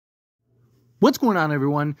What's going on,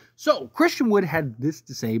 everyone? So, Christian Wood had this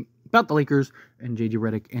to say about the Lakers and JJ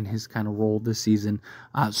Redick and his kind of role this season.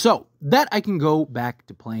 So, that I can go back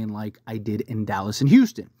to playing like I did in Dallas and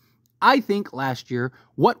Houston. I think last year,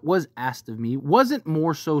 what was asked of me wasn't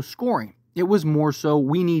more so scoring. It was more so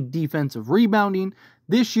we need defensive rebounding.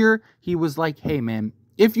 This year, he was like, hey, man,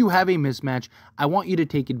 if you have a mismatch, I want you to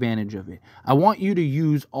take advantage of it. I want you to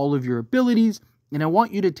use all of your abilities, and I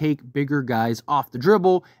want you to take bigger guys off the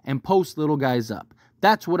dribble and post little guys up.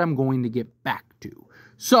 That's what I'm going to get back to.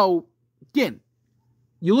 So, again,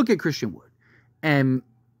 you look at Christian Wood, and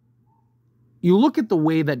you look at the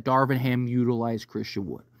way that Darvin Ham utilized Christian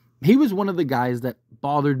Wood. He was one of the guys that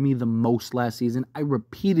bothered me the most last season. I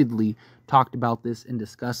repeatedly talked about this and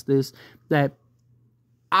discussed this, that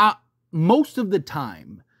most of the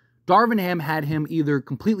time, Darvin Ham had him either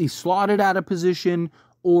completely slotted out of position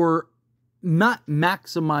or not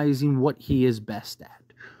maximizing what he is best at.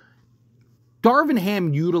 Darvin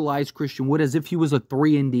Ham utilized Christian Wood as if he was a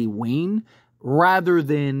 3-and-D wing rather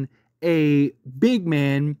than a big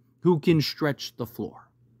man who can stretch the floor,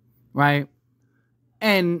 right?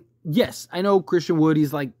 And yes, I know Christian Wood,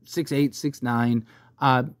 he's like 6'8", 6'9".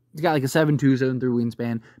 He's got like a 7'2", 7'3"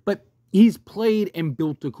 wingspan, but he's played and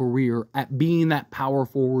built a career at being that power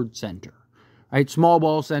forward center, right? Small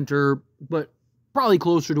ball center, but probably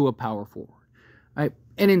closer to a power forward, right?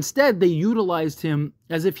 And instead, they utilized him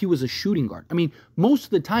as if he was a shooting guard. I mean, most of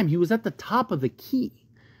the time, he was at the top of the key,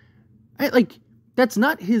 right? Like, that's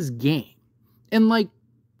not his game. And like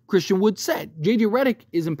Christian Wood said, JJ Redick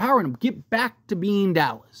is empowering him. Get back to being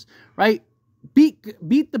Dallas, right? Beat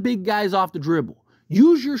the big guys off the dribble.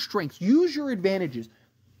 Use your strengths. Use your advantages.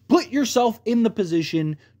 Put yourself in the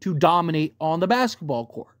position to dominate on the basketball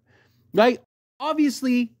court, right?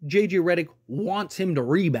 Obviously, JJ Redick wants him to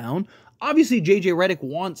rebound. Obviously, JJ Redick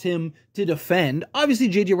wants him to defend. Obviously,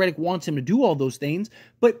 JJ Redick wants him to do all those things,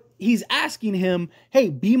 but he's asking him, hey,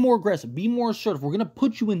 be more aggressive, be more assertive. We're going to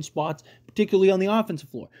put you in spots, particularly on the offensive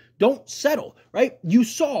floor. Don't settle, right? You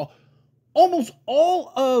saw almost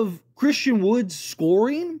all of Christian Wood's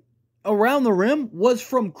scoring around the rim was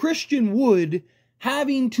from Christian Wood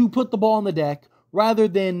having to put the ball on the deck rather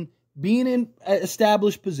than being in an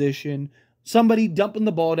established position, somebody dumping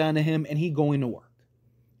the ball down to him and he going to work,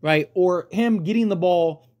 right? Or him getting the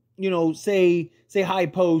ball, say high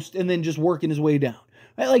post and then just working his way down,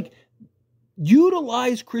 right? Like,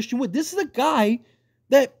 utilize Christian Wood. This is a guy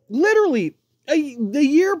that literally the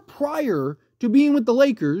year prior to being with the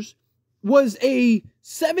Lakers was a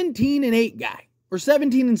 17-8 guy or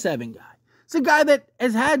 17-7 guy. It's a guy that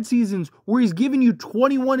has had seasons where he's given you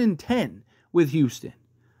 21-10 with Houston.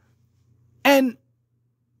 And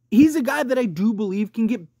he's a guy that I do believe can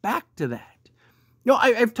get back to that.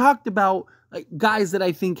 I've talked about like guys that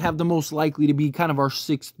I think have the most likely to be kind of our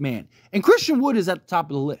sixth man. And Christian Wood is at the top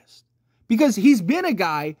of the list because he's been a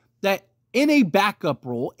guy that in a backup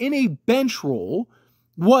role, in a bench role,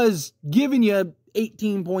 was giving you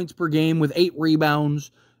 18 points per game with 8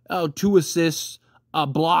 rebounds, 2 assists, a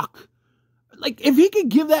block. Like, if he could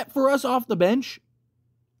give that for us off the bench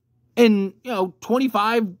and,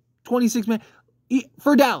 25, 26 minutes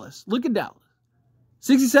for Dallas, look at Dallas.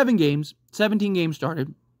 67 games, 17 games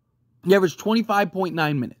started. He averaged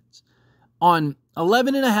 25.9 minutes. On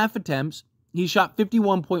 11.5 attempts, he shot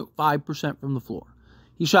 51.5% from the floor.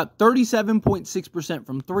 He shot 37.6%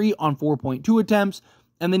 from 3 on 4.2 attempts.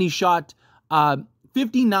 And then he shot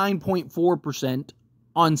 59.4%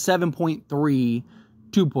 on 7.3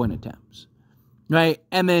 two-point attempts. Right?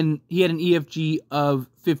 And then he had an EFG of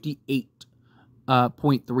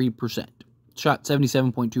 58.3%. Shot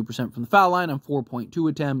 77.2% from the foul line on 4.2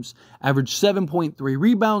 attempts. Averaged 7.3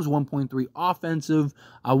 rebounds, 1.3 offensive,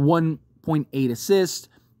 1.8 assists,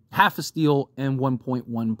 half a steal, and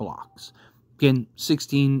 1.1 blocks. Again,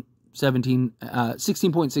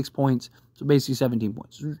 16.6 points, so basically 17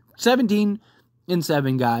 points.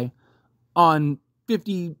 17-7 guy on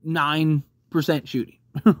 59% shooting,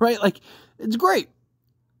 right? Like, it's great.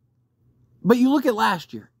 But you look at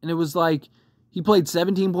last year, and it was like he played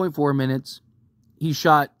 17.4 minutes. He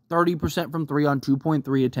shot 30% from 3 on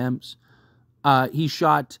 2.3 attempts. He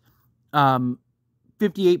shot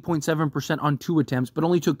 58.7% on 2 attempts, but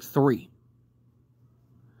only took 3.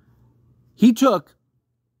 He took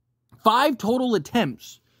 5 total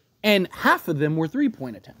attempts, and half of them were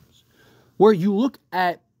 3-point attempts. Where you look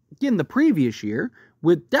at, again, the previous year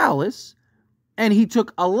with Dallas, and he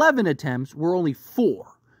took 11 attempts, were only 4.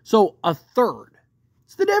 So a third.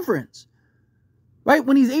 It's the difference. Right?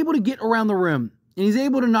 When he's able to get around the rim, and he's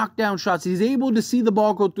able to knock down shots, he's able to see the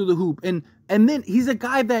ball go through the hoop, and then he's a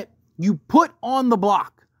guy that you put on the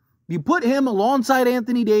block. You put him alongside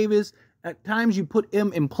Anthony Davis At times you put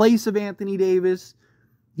him in place of Anthony Davis.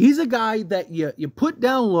 He's a guy that you put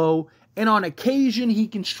down low, and on occasion he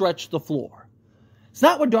can stretch the floor. It's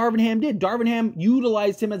not what Darvin Ham did. Darvin Ham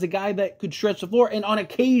utilized him as a guy that could stretch the floor and on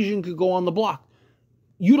occasion could go on the block.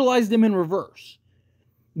 Utilized him in reverse.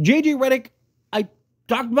 JJ Redick, I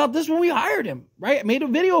talked about this when we hired him, right? I made a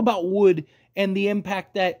video about Wood and the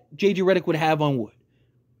impact that JJ Redick would have on Wood.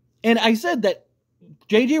 And I said that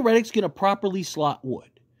JJ Redick's going to properly slot Wood.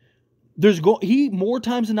 He more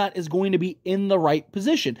times than not is going to be in the right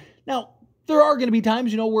position. Now, there are going to be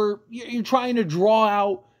times, where you're trying to draw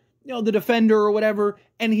out, the defender or whatever,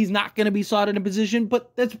 and he's not going to be slotted in position,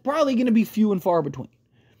 but that's probably going to be few and far between.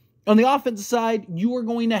 On the offensive side, you are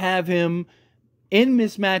going to have him in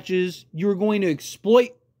mismatches. You're going to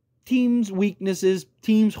exploit teams' weaknesses,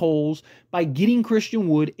 teams' holes by getting Christian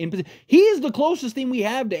Wood in position. He is the closest thing we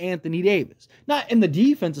have to Anthony Davis. Not in the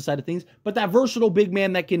defensive side of things, but that versatile big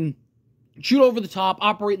man that can shoot over the top,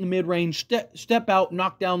 operate in the mid-range, step out,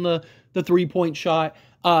 knock down the three-point shot,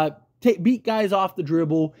 beat guys off the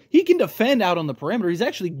dribble. He can defend out on the perimeter. He's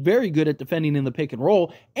actually very good at defending in the pick and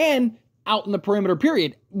roll and out in the perimeter,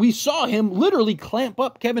 period. We saw him literally clamp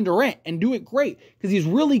up Kevin Durant and do it great because he's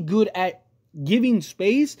really good at giving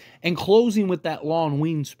space and closing with that long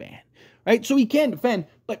wingspan, right? So he can defend,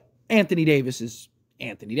 but Anthony Davis is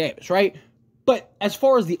Anthony Davis, right? But as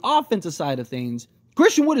far as the offensive side of things,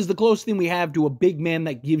 Christian Wood is the closest thing we have to a big man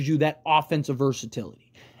that gives you that offensive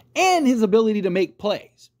versatility and his ability to make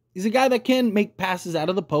plays. He's a guy that can make passes out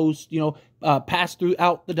of the post, pass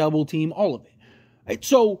throughout the double team, all of it. Right?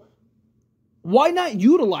 So why not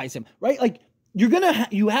utilize him, right? Like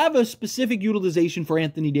you have a specific utilization for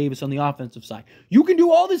Anthony Davis on the offensive side. You can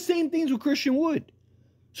do all the same things with Christian Wood.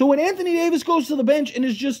 So when Anthony Davis goes to the bench and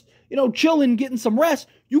is just, chilling, getting some rest,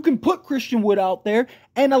 you can put Christian Wood out there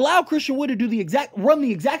and allow Christian Wood to run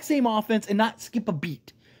the exact same offense and not skip a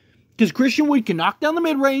beat. Because Christian Wood can knock down the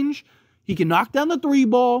mid-range, he can knock down the three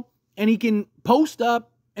ball, and he can post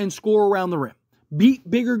up and score around the rim. Beat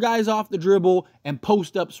bigger guys off the dribble and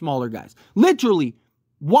post up smaller guys. Literally,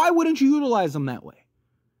 why wouldn't you utilize him that way?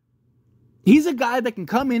 He's a guy that can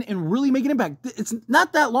come in and really make an impact. It's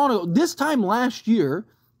not that long ago. This time last year,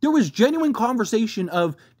 there was genuine conversation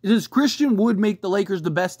of, does Christian Wood make the Lakers the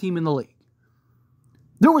best team in the league?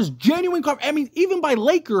 There was genuine, even by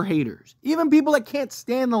Laker haters, even people that can't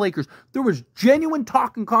stand the Lakers, there was genuine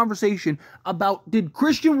talk and conversation about, was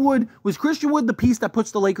Christian Wood the piece that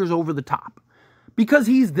puts the Lakers over the top? Because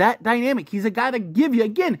he's that dynamic. He's a guy that give you,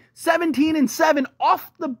 again, 17 and 7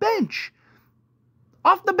 off the bench.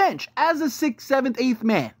 Off the bench as a 6th, 7th, 8th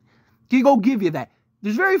man. He go give you that.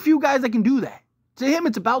 There's very few guys that can do that. To him,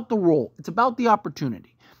 it's about the role. It's about the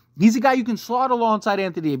opportunity. He's a guy you can slot alongside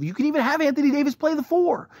Anthony Davis. You can even have Anthony Davis play the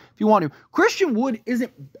 4 if you want to. Christian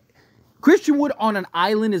Wood on an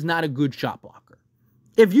island is not a good shot blocker.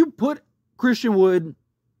 If you put Christian Wood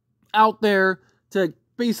out there to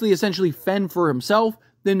basically essentially fend for himself,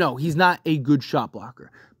 then no, he's not a good shot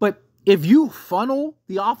blocker. But if you funnel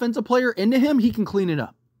the offensive player into him, he can clean it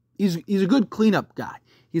up. He's a good cleanup guy.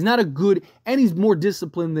 He's not a good, and he's more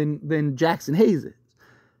disciplined than Jackson Hayes is.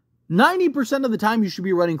 90% of the time, you should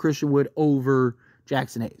be running Christian Wood over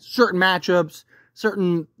Jackson Hayes. Certain matchups,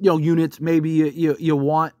 certain units, maybe you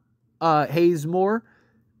want Hayes more.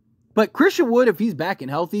 But Christian Wood, if he's back and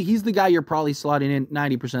healthy, he's the guy you're probably slotting in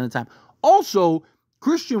 90% of the time. Also,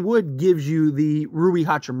 Christian Wood gives you the Rui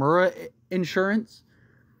Hachimura insurance.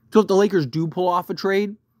 So if the Lakers do pull off a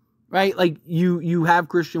trade, right, like you have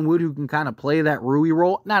Christian Wood who can kind of play that Rui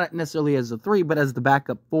role, not necessarily as a 3, but as the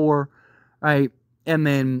backup 4, right? And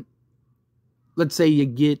then let's say you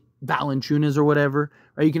get Valanciunas or whatever,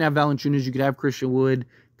 right? You can have Valanciunas, you could have Christian Wood,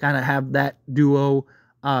 kind of have that duo.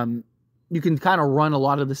 You can kind of run a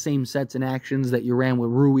lot of the same sets and actions that you ran with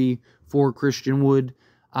Rui for Christian Wood.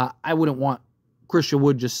 I wouldn't want Christian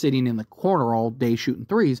Wood just sitting in the corner all day shooting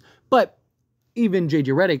threes, but even JJ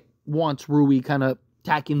Redick wants Rui kind of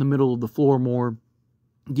attacking the middle of the floor more,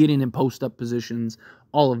 getting in post-up positions,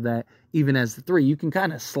 all of that, even as the 3. You can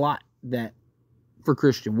kind of slot that for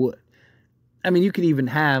Christian Wood. I mean, you could even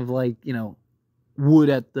have, Wood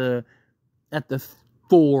at the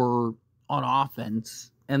 4 on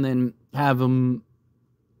offense and then have him,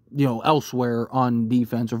 elsewhere on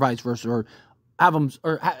defense or vice versa, or have him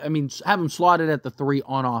slotted at the 3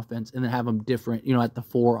 on offense and then have him different, at the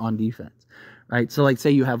 4 on defense, right? So,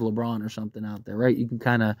 say you have LeBron or something out there, right? You can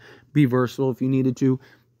kind of be versatile if you needed to.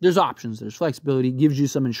 There's options. There's flexibility. Gives you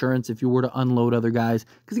some insurance if you were to unload other guys.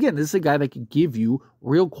 Because, again, this is a guy that could give you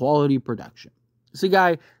real quality production. It's a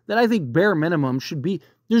guy that I think bare minimum should be.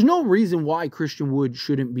 There's no reason why Christian Wood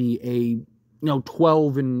shouldn't be a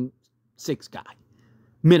 12 and 6 guy.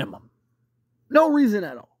 Minimum. No reason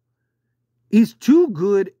at all. He's too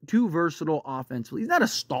good, too versatile offensively. He's not a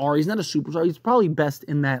star. He's not a superstar. He's probably best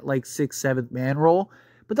in that like 6th, 7th man role.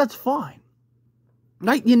 But that's fine.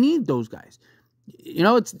 Right? You need those guys. You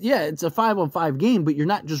know, it's a 5-on-5 game, but you're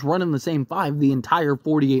not just running the same 5 the entire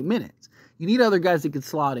 48 minutes. You need other guys that can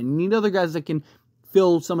slot in. You need other guys that can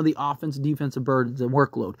fill some of the offense and defensive burdens and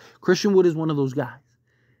workload. Christian Wood is one of those guys.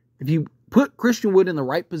 If you put Christian Wood in the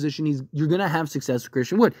right position, you're going to have success with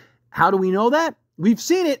Christian Wood. How do we know that? We've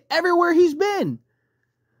seen it everywhere he's been.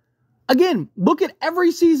 Again, look at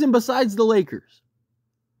every season besides the Lakers.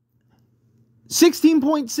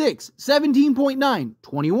 16.6, 17.9,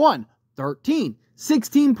 21, 13,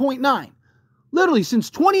 16.9. Literally, since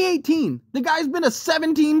 2018, the guy's been a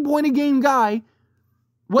 17-point-a-game guy,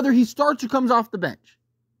 whether he starts or comes off the bench.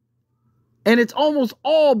 And it's almost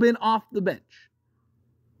all been off the bench.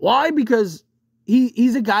 Why? Because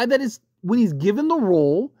he's a guy that is, when he's given the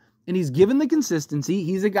role and he's given the consistency,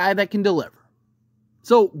 he's a guy that can deliver.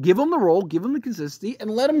 So give him the role, give him the consistency, and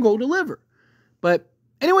let him go deliver. But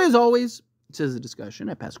anyway, as always, it says a discussion.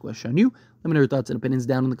 I pass the question on you. Let me know your thoughts and opinions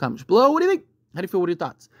down in the comments below. What do you think? How do you feel? What are your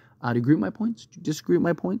thoughts? Do you agree with my points? Do you disagree with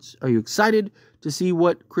my points? Are you excited to see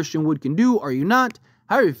what Christian Wood can do? Are you not?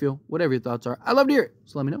 However you feel, whatever your thoughts are, I'd love to hear it.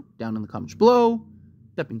 So let me know down in the comments below.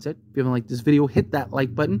 That being said, if you haven't liked this video, hit that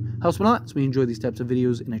like button. Helps me a lot. So we enjoy these types of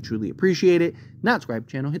videos, and I truly appreciate it. Not subscribe to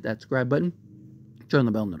the channel, hit that subscribe button. Turn on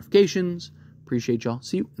the bell notifications. Appreciate y'all.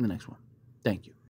 See you in the next one. Thank you.